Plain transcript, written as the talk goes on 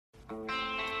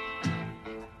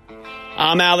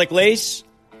I'm Alec Lace.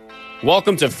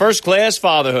 Welcome to First Class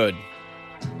Fatherhood.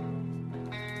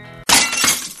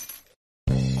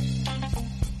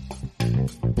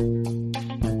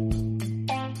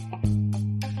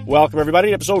 Welcome, everybody,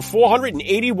 to episode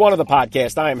 481 of the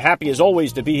podcast. I am happy, as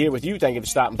always, to be here with you. Thank you for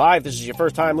stopping by. If this is your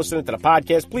first time listening to the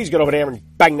podcast, please get over there and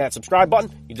bang that subscribe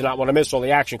button. You do not want to miss all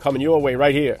the action coming your way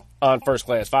right here on First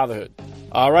Class Fatherhood.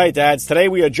 All right, dads, today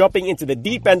we are jumping into the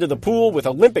deep end of the pool with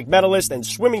Olympic medalist and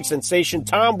swimming sensation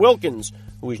Tom Wilkins,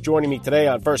 who is joining me today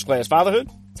on First Class Fatherhood.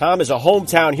 Tom is a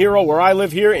hometown hero where I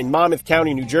live here in Monmouth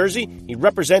County, New Jersey. He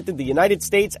represented the United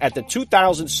States at the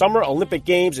 2000 Summer Olympic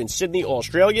Games in Sydney,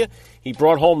 Australia. He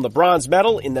brought home the bronze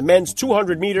medal in the men's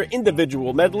 200-meter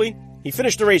individual medley. He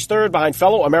finished the race third behind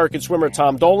fellow American swimmer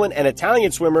Tom Dolan and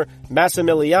Italian swimmer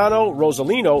Massimiliano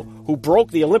Rosolino, who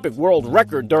broke the Olympic world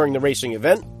record during the racing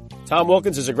event. Tom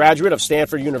Wilkins is a graduate of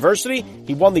Stanford University.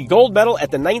 He won the gold medal at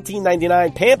the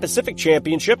 1999 Pan Pacific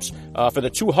Championships for the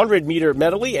 200-meter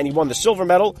medley, and he won the silver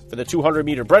medal for the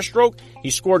 200-meter breaststroke. He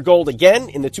scored gold again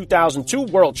in the 2002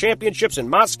 World Championships in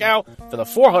Moscow for the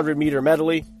 400-meter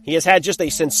medley. He has had just a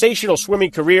sensational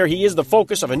swimming career. He is the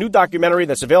focus of a new documentary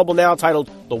that's available now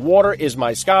titled The Water is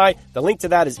My Sky. The link to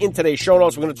that is in today's show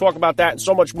notes. We're going to talk about that and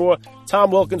so much more.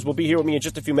 Tom Wilkins will be here with me in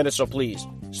just a few minutes, so please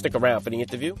stick around for the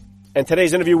interview. And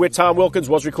today's interview with Tom Wilkins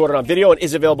was recorded on video and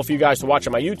is available for you guys to watch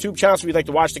on my YouTube channel. So if you'd like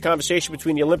to watch the conversation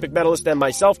between the Olympic medalist and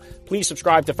myself, please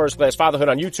subscribe to First Class Fatherhood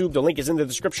on YouTube. The link is in the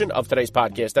description of today's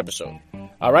podcast episode.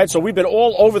 All right, so we've been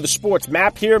all over the sports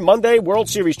map here. Monday, World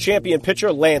Series champion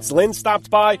pitcher Lance Lynn stopped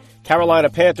by. Carolina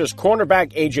Panthers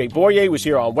cornerback A.J. Boyer was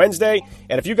here on Wednesday.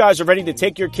 And if you guys are ready to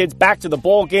take your kids back to the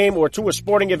ball game or to a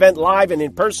sporting event live and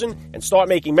in person and start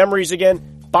making memories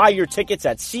again, buy your tickets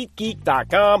at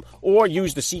SeatGeek.com or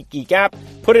use the SeatGeek app.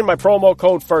 Put in my promo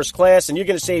code FIRSTCLASS and you're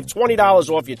going to save $20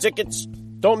 off your tickets.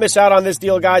 Don't miss out on this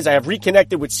deal, guys. I have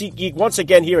reconnected with SeatGeek once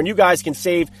again here, and you guys can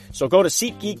save. So go to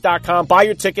SeatGeek.com, buy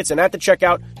your tickets, and at the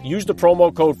checkout, use the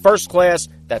promo code FIRSTCLASS.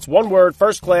 That's one word,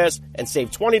 FIRSTCLASS, and save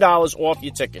 $20 off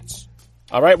your tickets.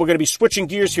 All right, we're going to be switching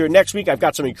gears here next week. I've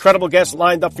got some incredible guests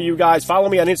lined up for you guys. Follow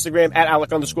me on Instagram at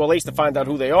Alec_Lace to find out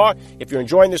who they are. If you're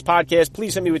enjoying this podcast,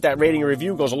 please hit me with that rating and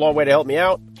review. It goes a long way to help me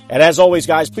out. And as always,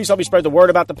 guys, please help me spread the word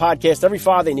about the podcast. Every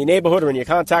father in your neighborhood or in your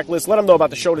contact list, let them know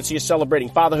about the show that's here celebrating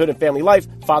fatherhood and family life.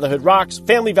 Fatherhood rocks,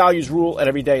 family values rule, and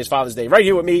every day is Father's Day. Right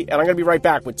here with me, and I'm going to be right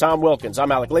back with Tom Wilkins.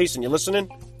 I'm Alec Lace, and you're listening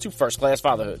to First Class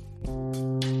Fatherhood.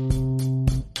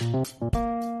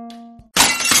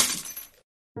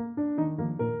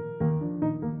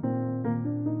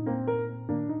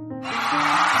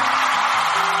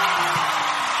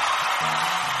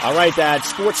 All right, Dad,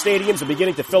 sports stadiums are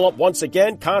beginning to fill up once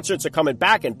again. Concerts are coming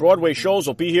back, and Broadway shows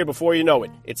will be here before you know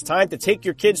it. It's time to take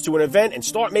your kids to an event and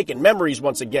start making memories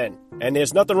once again. And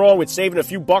there's nothing wrong with saving a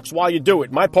few bucks while you do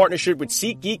it. My partnership with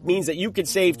SeatGeek means that you can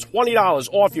save $20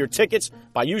 off your tickets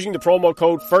by using the promo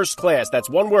code FIRSTCLASS. That's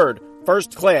one word,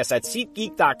 First Class, at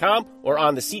SeatGeek.com or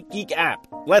on the SeatGeek app.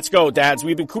 Let's go, dads.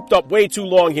 We've been cooped up way too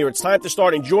long here. It's time to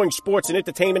start enjoying sports and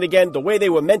entertainment again the way they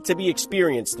were meant to be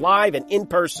experienced, live and in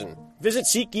person. Visit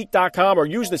SeatGeek.com or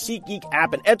use the SeatGeek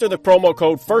app and enter the promo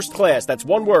code FIRSTCLASS. That's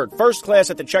one word, First Class,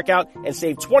 at the checkout, and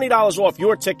save $20 off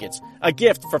your tickets. A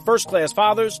gift for First Class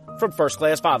fathers from First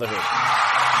Class Fatherhood.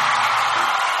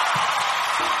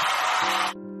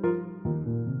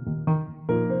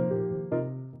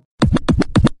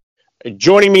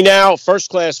 Joining me now,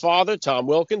 First Class father, Tom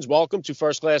Wilkins. Welcome to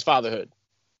First Class Fatherhood.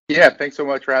 Yeah, thanks so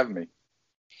much for having me.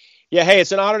 Yeah, hey,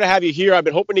 it's an honor to have you here. I've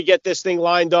been hoping to get this thing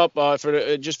lined up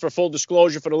just for full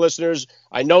disclosure for the listeners.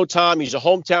 I know Tom, he's a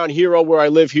hometown hero where I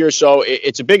live here, so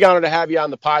it's a big honor to have you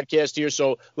on the podcast here.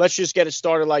 So let's just get it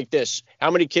started like this.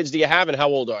 How many kids do you have and how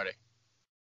old are they?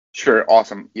 Sure,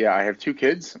 awesome. Yeah, I have two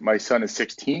kids. My son is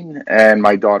 16 and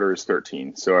my daughter is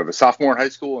 13. So I have a sophomore in high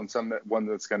school and one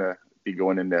that's going to be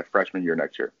going into freshman year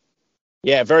next year.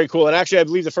 Yeah, very cool. And actually, I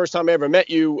believe the first time I ever met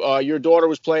you, your daughter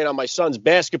was playing on my son's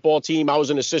basketball team. I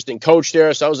was an assistant coach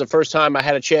there, so that was the first time I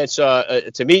had a chance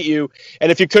to meet you.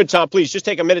 And if you could, Tom, please just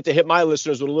take a minute to hit my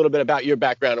listeners with a little bit about your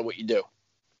background and what you do.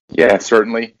 Yeah,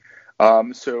 certainly.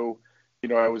 So,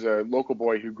 I was a local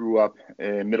boy who grew up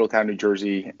in Middletown, New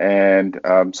Jersey, and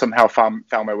somehow found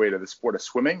my way to the sport of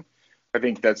swimming. I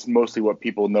think that's mostly what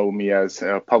people know me as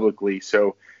publicly.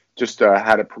 So just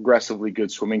had a progressively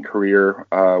good swimming career,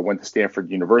 went to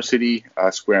Stanford University,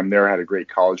 swam there, had a great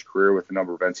college career with a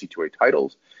number of NCAA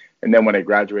titles. And then when I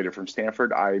graduated from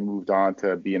Stanford, I moved on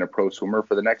to being a pro swimmer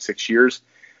for the next 6 years.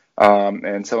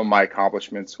 And some of my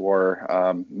accomplishments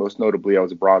were, most notably, I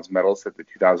was a bronze medalist at the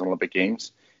 2000 Olympic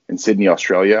Games in Sydney,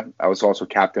 Australia. I was also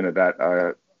captain of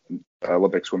that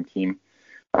Olympic swim team.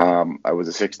 I was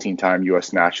a 16-time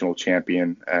U.S. national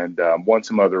champion and won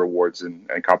some other awards and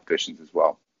competitions as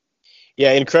well.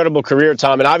 Yeah, incredible career,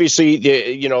 Tom. And obviously,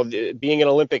 being an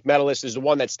Olympic medalist is the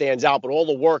one that stands out, but all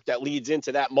the work that leads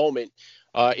into that moment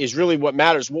is really what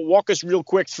matters. Walk us real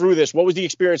quick through this. What was the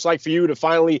experience like for you to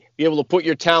finally be able to put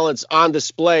your talents on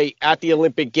display at the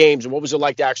Olympic Games? And what was it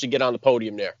like to actually get on the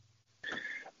podium there?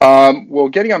 Well,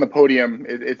 getting on the podium,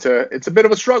 it's a bit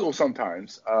of a struggle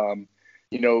sometimes.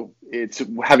 It's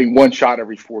having one shot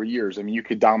every 4 years. I mean, you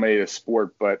could dominate a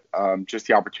sport, but just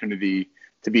the opportunity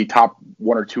to be top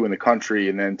 1 or 2 in the country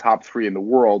and then top 3 in the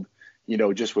world,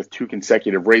 just with 2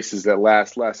 consecutive races that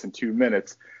last less than 2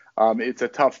 minutes, it's a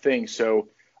tough thing. So,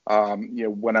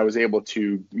 when I was able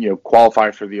to,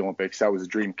 qualify for the Olympics, that was a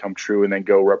dream come true, and then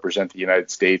go represent the United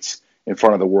States in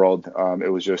front of the world.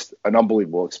 It was just an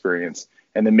unbelievable experience.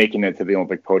 And then making it to the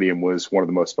Olympic podium was one of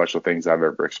the most special things I've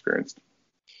ever experienced.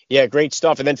 Yeah, great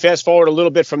stuff. And then fast forward a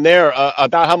little bit from there,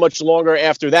 about how much longer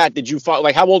after that did you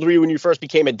like, how old were you when you first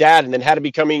became a dad, and then how did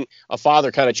becoming a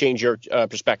father kind of change your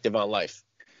perspective on life?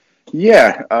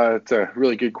 Yeah, it's a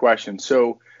really good question.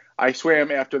 So I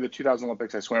swam after the 2000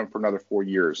 Olympics. I swam for another 4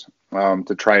 years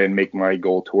to try and make my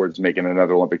goal towards making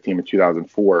another Olympic team in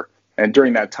 2004. And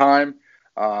during that time,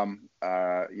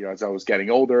 as I was getting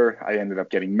older, I ended up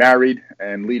getting married,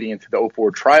 and leading into the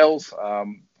 04 trials, I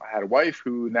had a wife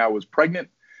who now was pregnant.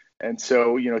 And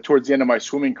so, towards the end of my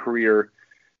swimming career,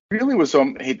 really was,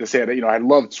 I hate to say it, I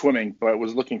loved swimming, but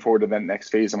was looking forward to that next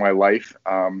phase of my life.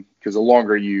 Because the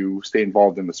longer you stay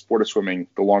involved in the sport of swimming,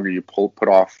 the longer you put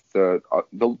off the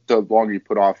longer you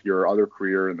put off your other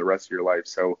career and the rest of your life.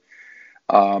 So,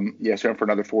 swam for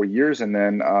another 4 years, and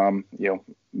then,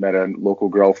 met a local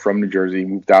girl from New Jersey,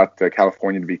 moved out to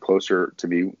California to be closer to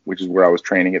me, which is where I was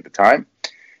training at the time.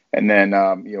 And then,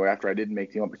 after I didn't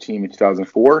make the Olympic team in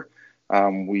 2004,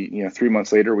 3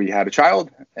 months later, we had a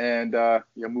child, and,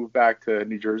 moved back to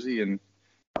New Jersey. And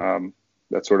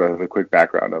that's sort of the quick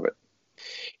background of it.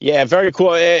 Yeah, very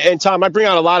cool. And Tom, I bring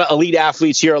on a lot of elite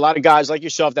athletes here, a lot of guys like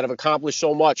yourself that have accomplished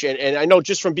so much. And I know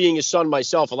just from being a son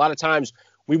myself, a lot of times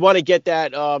we want to get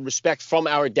that respect from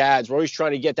our dads. We're always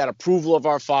trying to get that approval of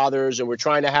our fathers, and we're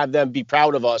trying to have them be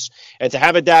proud of us. And to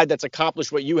have a dad that's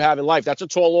accomplished what you have in life, that's a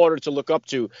tall order to look up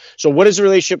to. So what is the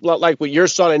relationship like with your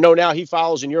son? I know now he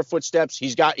follows in your footsteps.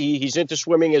 He's into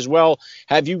swimming as well.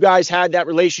 Have you guys had that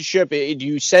relationship? Do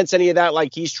you sense any of that,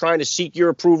 like he's trying to seek your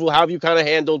approval? How have you kind of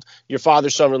handled your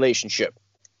father-son relationship?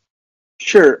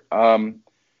 Sure.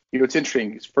 It's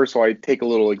interesting. First of all, I take a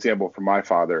little example from my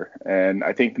father. And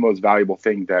I think the most valuable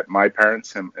thing that my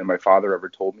parents and my father ever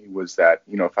told me was that,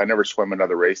 if I never swam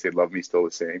another race, they'd love me still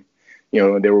the same.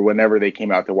 Whenever they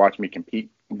came out to watch me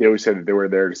compete, they always said that they were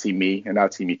there to see me and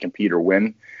not see me compete or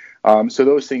win. So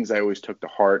those things I always took to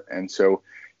heart. And so,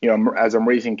 as I'm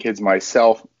raising kids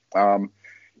myself,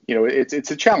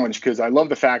 it's a challenge, because I love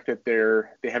the fact that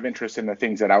they have interest in the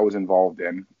things that I was involved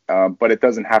in, but it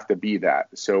doesn't have to be that.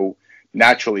 So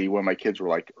naturally, when my kids were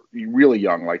like really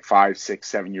young, like 5, 6,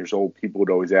 7 years old, people would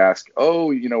always ask,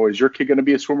 "Oh, is your kid going to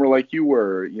be a swimmer like you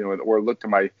were?" Or look to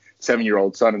my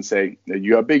 7-year-old son and say,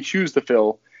 "You have big shoes to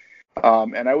fill."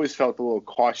 And I always felt a little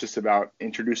cautious about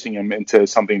introducing him into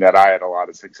something that I had a lot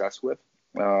of success with,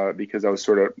 because I was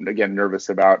sort of, again, nervous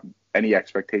about any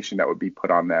expectation that would be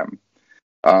put on them.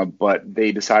 But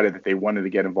they decided that they wanted to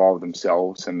get involved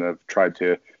themselves, and have tried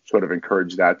to sort of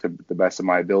encourage that to the best of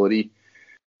my ability.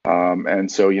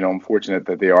 And so, I'm fortunate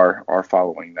that they are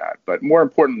following that. But more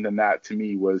important than that to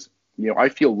me was, I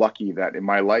feel lucky that in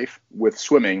my life with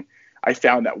swimming, I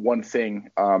found that one thing,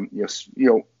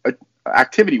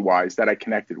 activity wise, that I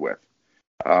connected with.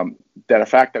 That a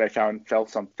fact that I found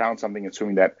something in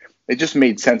swimming that it just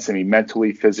made sense to me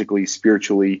mentally, physically,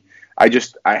 spiritually. I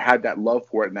had that love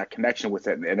for it and that connection with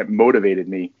it, and it motivated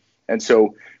me. And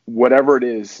so whatever it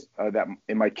is that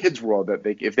in my kids' world, that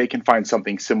if they can find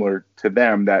something similar to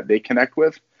them that they connect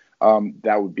with,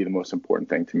 that would be the most important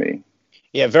thing to me.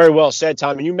 Yeah, very well said,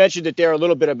 Tom. And you mentioned it there a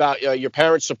little bit about your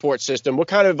parents' support system. What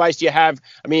kind of advice do you have?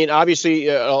 I mean, obviously,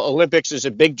 Olympics is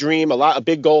a big dream, a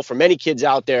big goal for many kids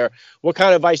out there. What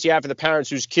kind of advice do you have for the parents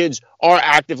whose kids are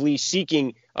actively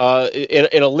seeking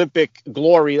an Olympic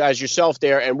glory as yourself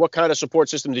there? And what kind of support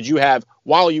system did you have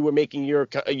while you were making your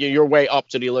way up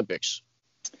to the Olympics?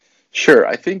 Sure.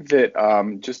 I think that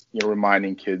just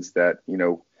reminding kids that,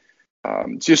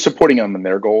 just supporting them in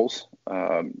their goals.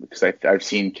 Because I've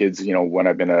seen kids, when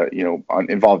I've been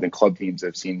involved in club teams,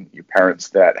 I've seen parents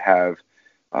that have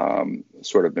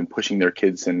sort of been pushing their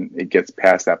kids, and it gets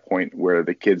past that point where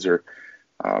the kids are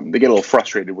they get a little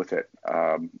frustrated with it,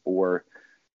 or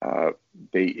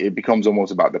it becomes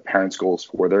almost about the parents' goals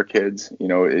for their kids.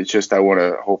 It's just I want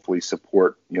to hopefully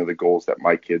support the goals that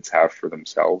my kids have for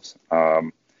themselves,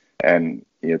 and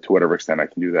to whatever extent I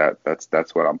can do that,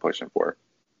 that's what I'm pushing for.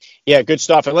 Yeah, good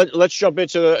stuff. And let's jump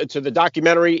into the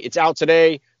documentary. It's out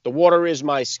today. The Water Is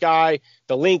My Sky.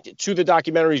 The link to the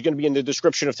documentary is going to be in the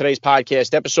description of today's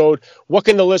podcast episode. What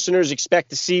can the listeners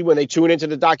expect to see when they tune into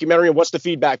the documentary, and what's the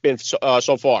feedback been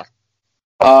so far?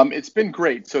 It's been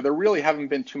great. So there really haven't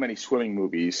been too many swimming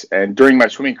movies. And during my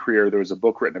swimming career, there was a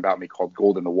book written about me called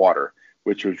Gold in the Water,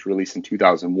 which was released in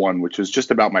 2001, which was just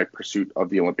about my pursuit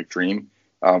of the Olympic dream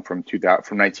from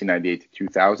 1998 to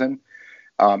 2000.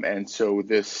 And so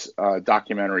this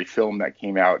documentary film that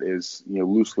came out is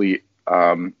loosely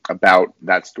about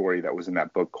that story that was in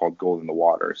that book called Gold in the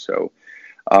Water. So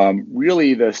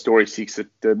really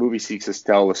the movie seeks to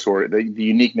tell the story, the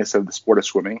uniqueness of the sport of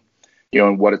swimming,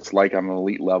 and what it's like on an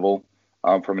elite level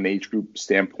from an age group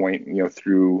standpoint,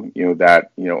 through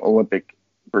that Olympic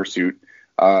pursuit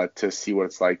to see what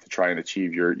it's like to try and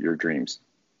achieve your dreams.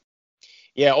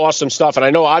 Yeah, awesome stuff. And I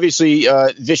know, obviously,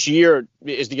 this year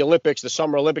is the Olympics, the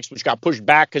Summer Olympics, which got pushed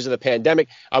back because of the pandemic.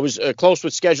 I was close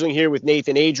with scheduling here with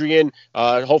Nathan Adrian.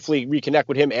 Hopefully reconnect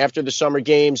with him after the Summer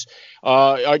Games.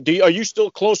 Are you still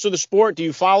close to the sport? Do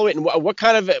you follow it? And what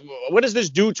does this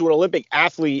do to an Olympic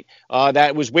athlete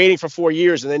that was waiting for 4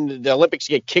 years and then the Olympics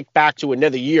get kicked back to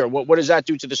another year? What does that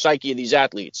do to the psyche of these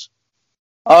athletes?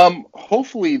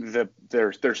 Hopefully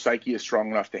their psyche is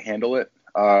strong enough to handle it.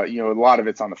 A lot of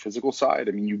it's on the physical side.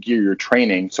 I mean, you gear your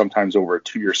training sometimes over a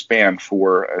 2-year span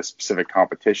for a specific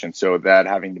competition. So that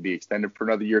having to be extended for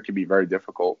another year can be very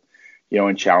difficult,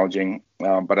 and challenging.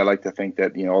 But I like to think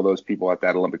that, all those people at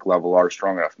that Olympic level are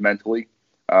strong enough mentally,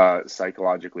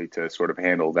 psychologically to sort of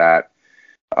handle that.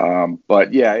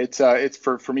 But yeah, it's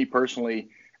for me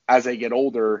personally, as I get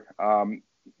older,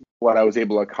 what I was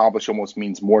able to accomplish almost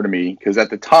means more to me, because at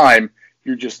the time,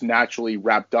 you're just naturally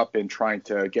wrapped up in trying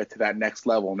to get to that next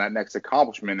level and that next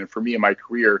accomplishment. And for me in my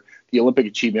career, the Olympic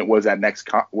achievement was that next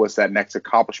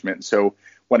accomplishment. So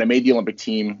when I made the Olympic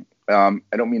team, I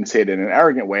don't mean to say it in an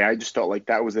arrogant way. I just felt like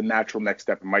that was a natural next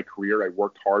step in my career. I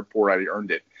worked hard for it. I earned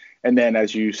it. And then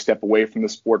as you step away from the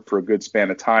sport for a good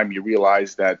span of time, you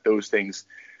realize that those things,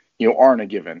 aren't a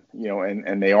given,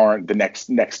 and they aren't the next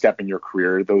step in your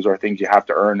career. Those are things you have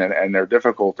to earn, and they're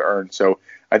difficult to earn. So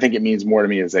I think it means more to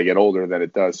me as I get older than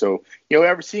it does. So,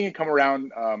 ever seeing it come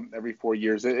around every 4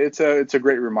 years, it's a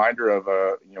great reminder of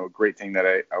a great thing that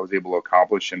I was able to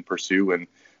accomplish and pursue. And,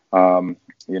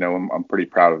 I'm pretty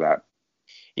proud of that.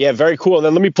 Yeah, very cool. And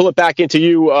then let me pull it back into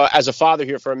you as a father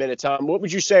here for a minute, Tom. What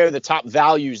would you say are the top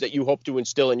values that you hope to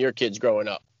instill in your kids growing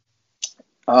up?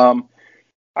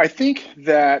 I think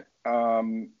that, I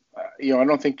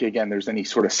don't think, again, there's any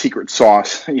sort of secret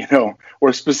sauce, or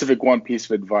a specific one piece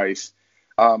of advice.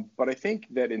 But I think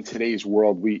that in today's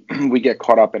world, we get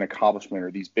caught up in accomplishment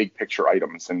or these big picture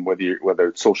items, and whether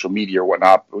it's social media or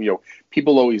whatnot,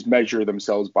 people always measure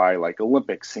themselves by like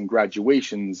Olympics and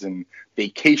graduations and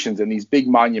vacations and these big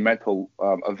monumental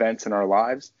events in our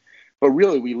lives. But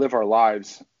really, we live our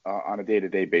lives on a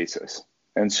day-to-day basis.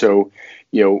 And so,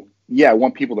 I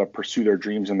want people to pursue their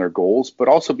dreams and their goals, but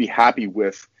also be happy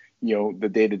with, the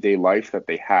day-to-day life that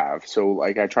they have. So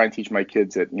like I try and teach my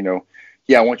kids that,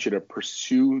 I want you to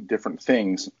pursue different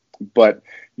things, but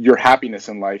your happiness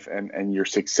in life and your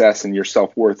success and your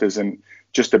self-worth isn't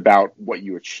just about what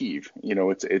you achieve.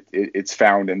 It's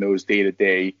found in those the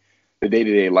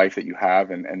day-to-day life that you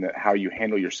have and how you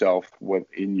handle yourself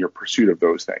in your pursuit of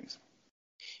those things.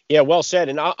 Yeah, well said.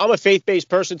 And I'm a faith-based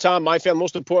person, Tom. My family,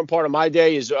 most important part of my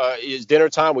day is dinner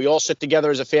time. We all sit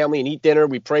together as a family and eat dinner.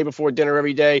 We pray before dinner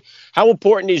every day. How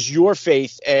important is your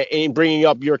faith in bringing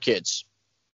up your kids?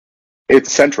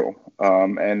 It's central.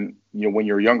 And when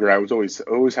you're younger, I was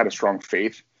always had a strong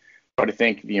faith, but I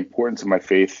think the importance of my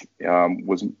faith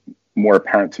was more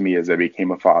apparent to me as I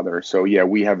became a father. So yeah,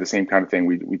 we have the same kind of thing.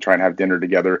 We try and have dinner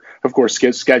together. Of course,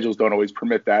 schedules don't always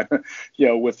permit that,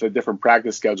 with the different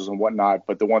practice schedules and whatnot.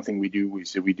 But the one thing we do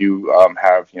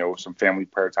have, some family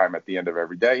prayer time at the end of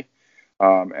every day.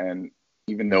 And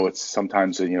even though it's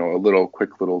sometimes a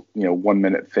quick little 1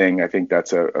 minute thing, I think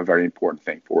that's a very important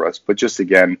thing for us. But just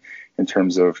again, in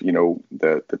terms of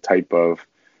the type of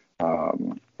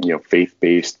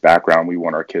faith-based background we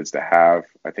want our kids to have,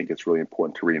 I think it's really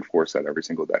important to reinforce that every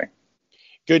single day.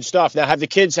 Good stuff. Now, have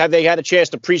they had a chance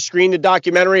to pre-screen the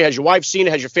documentary? Has your wife seen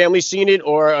it? Has your family seen it?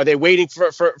 Or are they waiting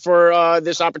for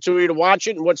this opportunity to watch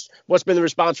it? And what's been the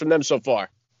response from them so far?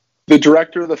 The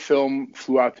director of the film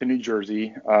flew out to New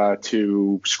Jersey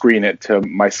to screen it to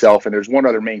myself. And there's one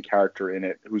other main character in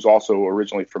it who's also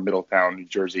originally from Middletown, New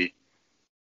Jersey.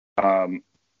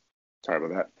 Sorry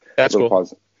about that. That's cool.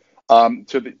 Pause.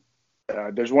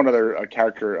 There's one other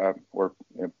character or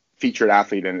featured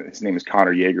athlete, and his name is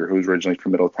Connor Yeager, who's originally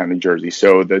from Middletown, New Jersey.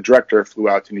 So the director flew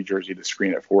out to New Jersey to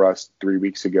screen it for us 3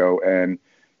 weeks ago, and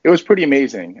it was pretty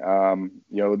amazing.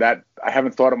 That I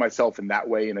haven't thought of myself in that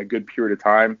way in a good period of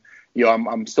time.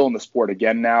 I'm still in the sport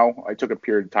again now. I took a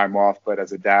period of time off, but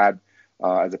as a dad,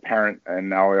 as a parent, and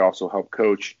now I also help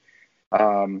coach.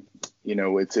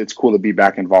 It's cool to be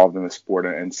back involved in the sport,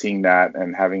 and seeing that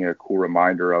and having a cool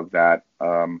reminder of that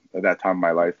at that time of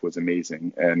my life was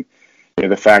amazing. And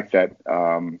the fact that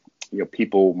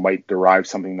people might derive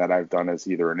something that I've done as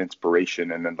either an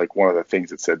inspiration, and then like one of the things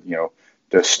that said,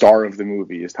 the star of the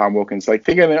movie is Tom Wilkins. Like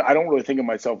I don't really think of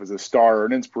myself as a star or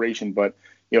an inspiration, but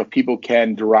if people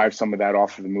can derive some of that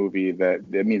off of the movie,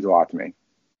 that means a lot to me.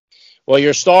 Well,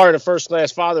 you're a star and a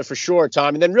first-class father for sure,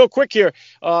 Tom. And then real quick here,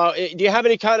 do you have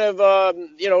any kind of,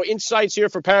 insights here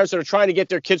for parents that are trying to get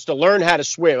their kids to learn how to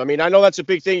swim? I mean, I know that's a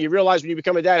big thing. You realize when you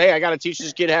become a dad, hey, I got to teach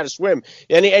this kid how to swim.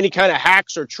 Any kind of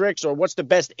hacks or tricks, or what's the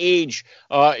best age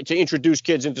to introduce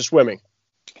kids into swimming?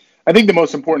 I think the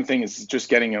most important thing is just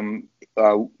getting them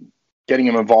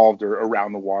involved or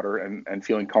around the water and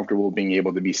feeling comfortable being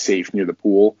able to be safe near the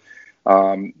pool.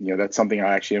 That's something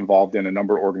I actually involved in a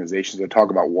number of organizations that talk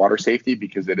about water safety,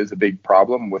 because it is a big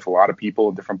problem with a lot of people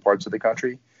in different parts of the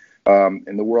country,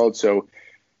 in the world. So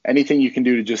anything you can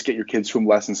do to just get your kids swim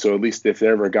lessons, so at least if they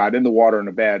ever got in the water in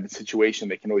a bad situation,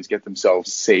 they can always get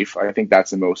themselves safe. I think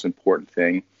that's the most important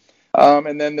thing.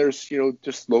 And then there's,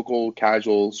 just local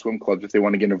casual swim clubs if they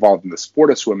want to get involved in the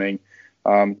sport of swimming,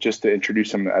 just to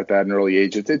introduce them at that an early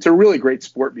age. It's a really great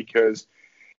sport, because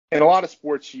in a lot of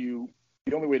sports,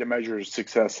 the only way to measure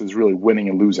success is really winning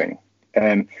and losing.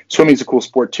 And swimming is a cool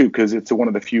sport too, because it's one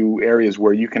of the few areas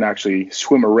where you can actually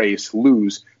swim a race,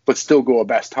 lose, but still go a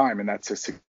best time, and that's a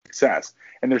success.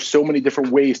 And there's so many different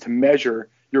ways to measure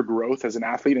your growth as an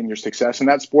athlete and your success in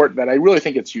that sport that I really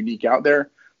think it's unique out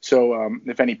there. So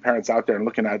if any parents out there are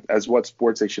looking at as what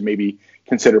sports they should maybe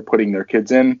consider putting their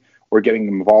kids in or getting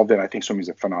them involved in, I think swimming is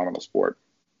a phenomenal sport.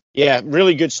 Yeah,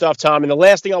 really good stuff, Tom. And the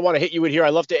last thing I want to hit you with here, I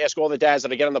love to ask all the dads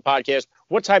that I get on the podcast,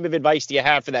 what type of advice do you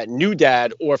have for that new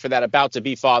dad or for that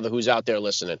about-to-be father who's out there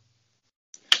listening?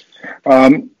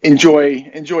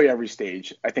 Enjoy every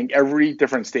stage. I think every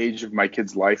different stage of my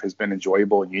kid's life has been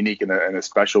enjoyable and unique in a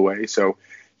special way. So,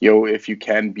 if you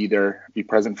can be there, be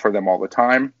present for them all the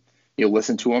time.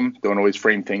 Listen to them. Don't always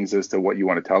frame things as to what you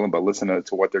want to tell them, but listen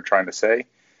to what they're trying to say.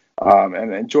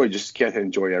 And enjoy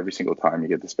every single time you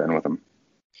get to spend with them.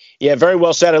 Yeah, very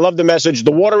well said. I love the message.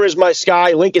 The water is my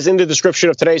sky. Link is in the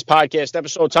description of today's podcast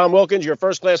episode. Tom Wilkins, you're a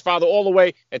first-class father all the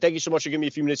way. And thank you so much for giving me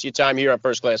a few minutes of your time here on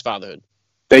First Class Fatherhood.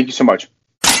 Thank you so much.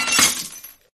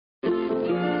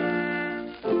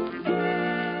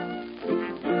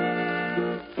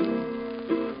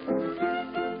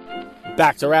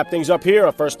 Back to wrap things up here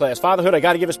on First Class Fatherhood. I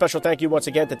got to give a special thank you once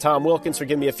again to Tom Wilkins for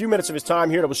giving me a few minutes of his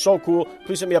time here. That was so cool.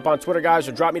 Please hit me up on Twitter, guys,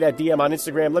 or drop me that DM on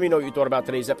Instagram. Let me know what you thought about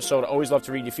today's episode. I always love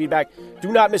to read your feedback.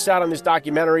 Do not miss out on this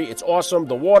documentary. It's awesome.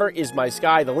 The Water is My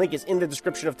Sky. The link is in the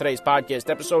description of today's podcast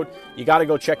episode. You got to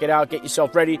go check it out. Get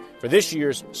yourself ready for this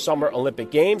year's Summer Olympic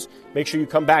Games. Make sure you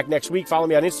come back next week. Follow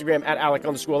me on Instagram at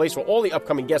Alec_Lace for all the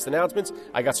upcoming guest announcements.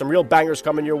 I got some real bangers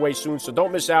coming your way soon, so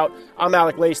don't miss out. I'm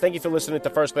Alec Lace. Thank you for listening to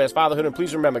First Class Fatherhood. And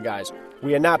please remember, guys,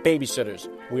 we are not babysitters.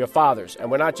 We are fathers.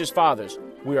 And we're not just fathers.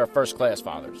 We are first-class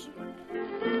fathers.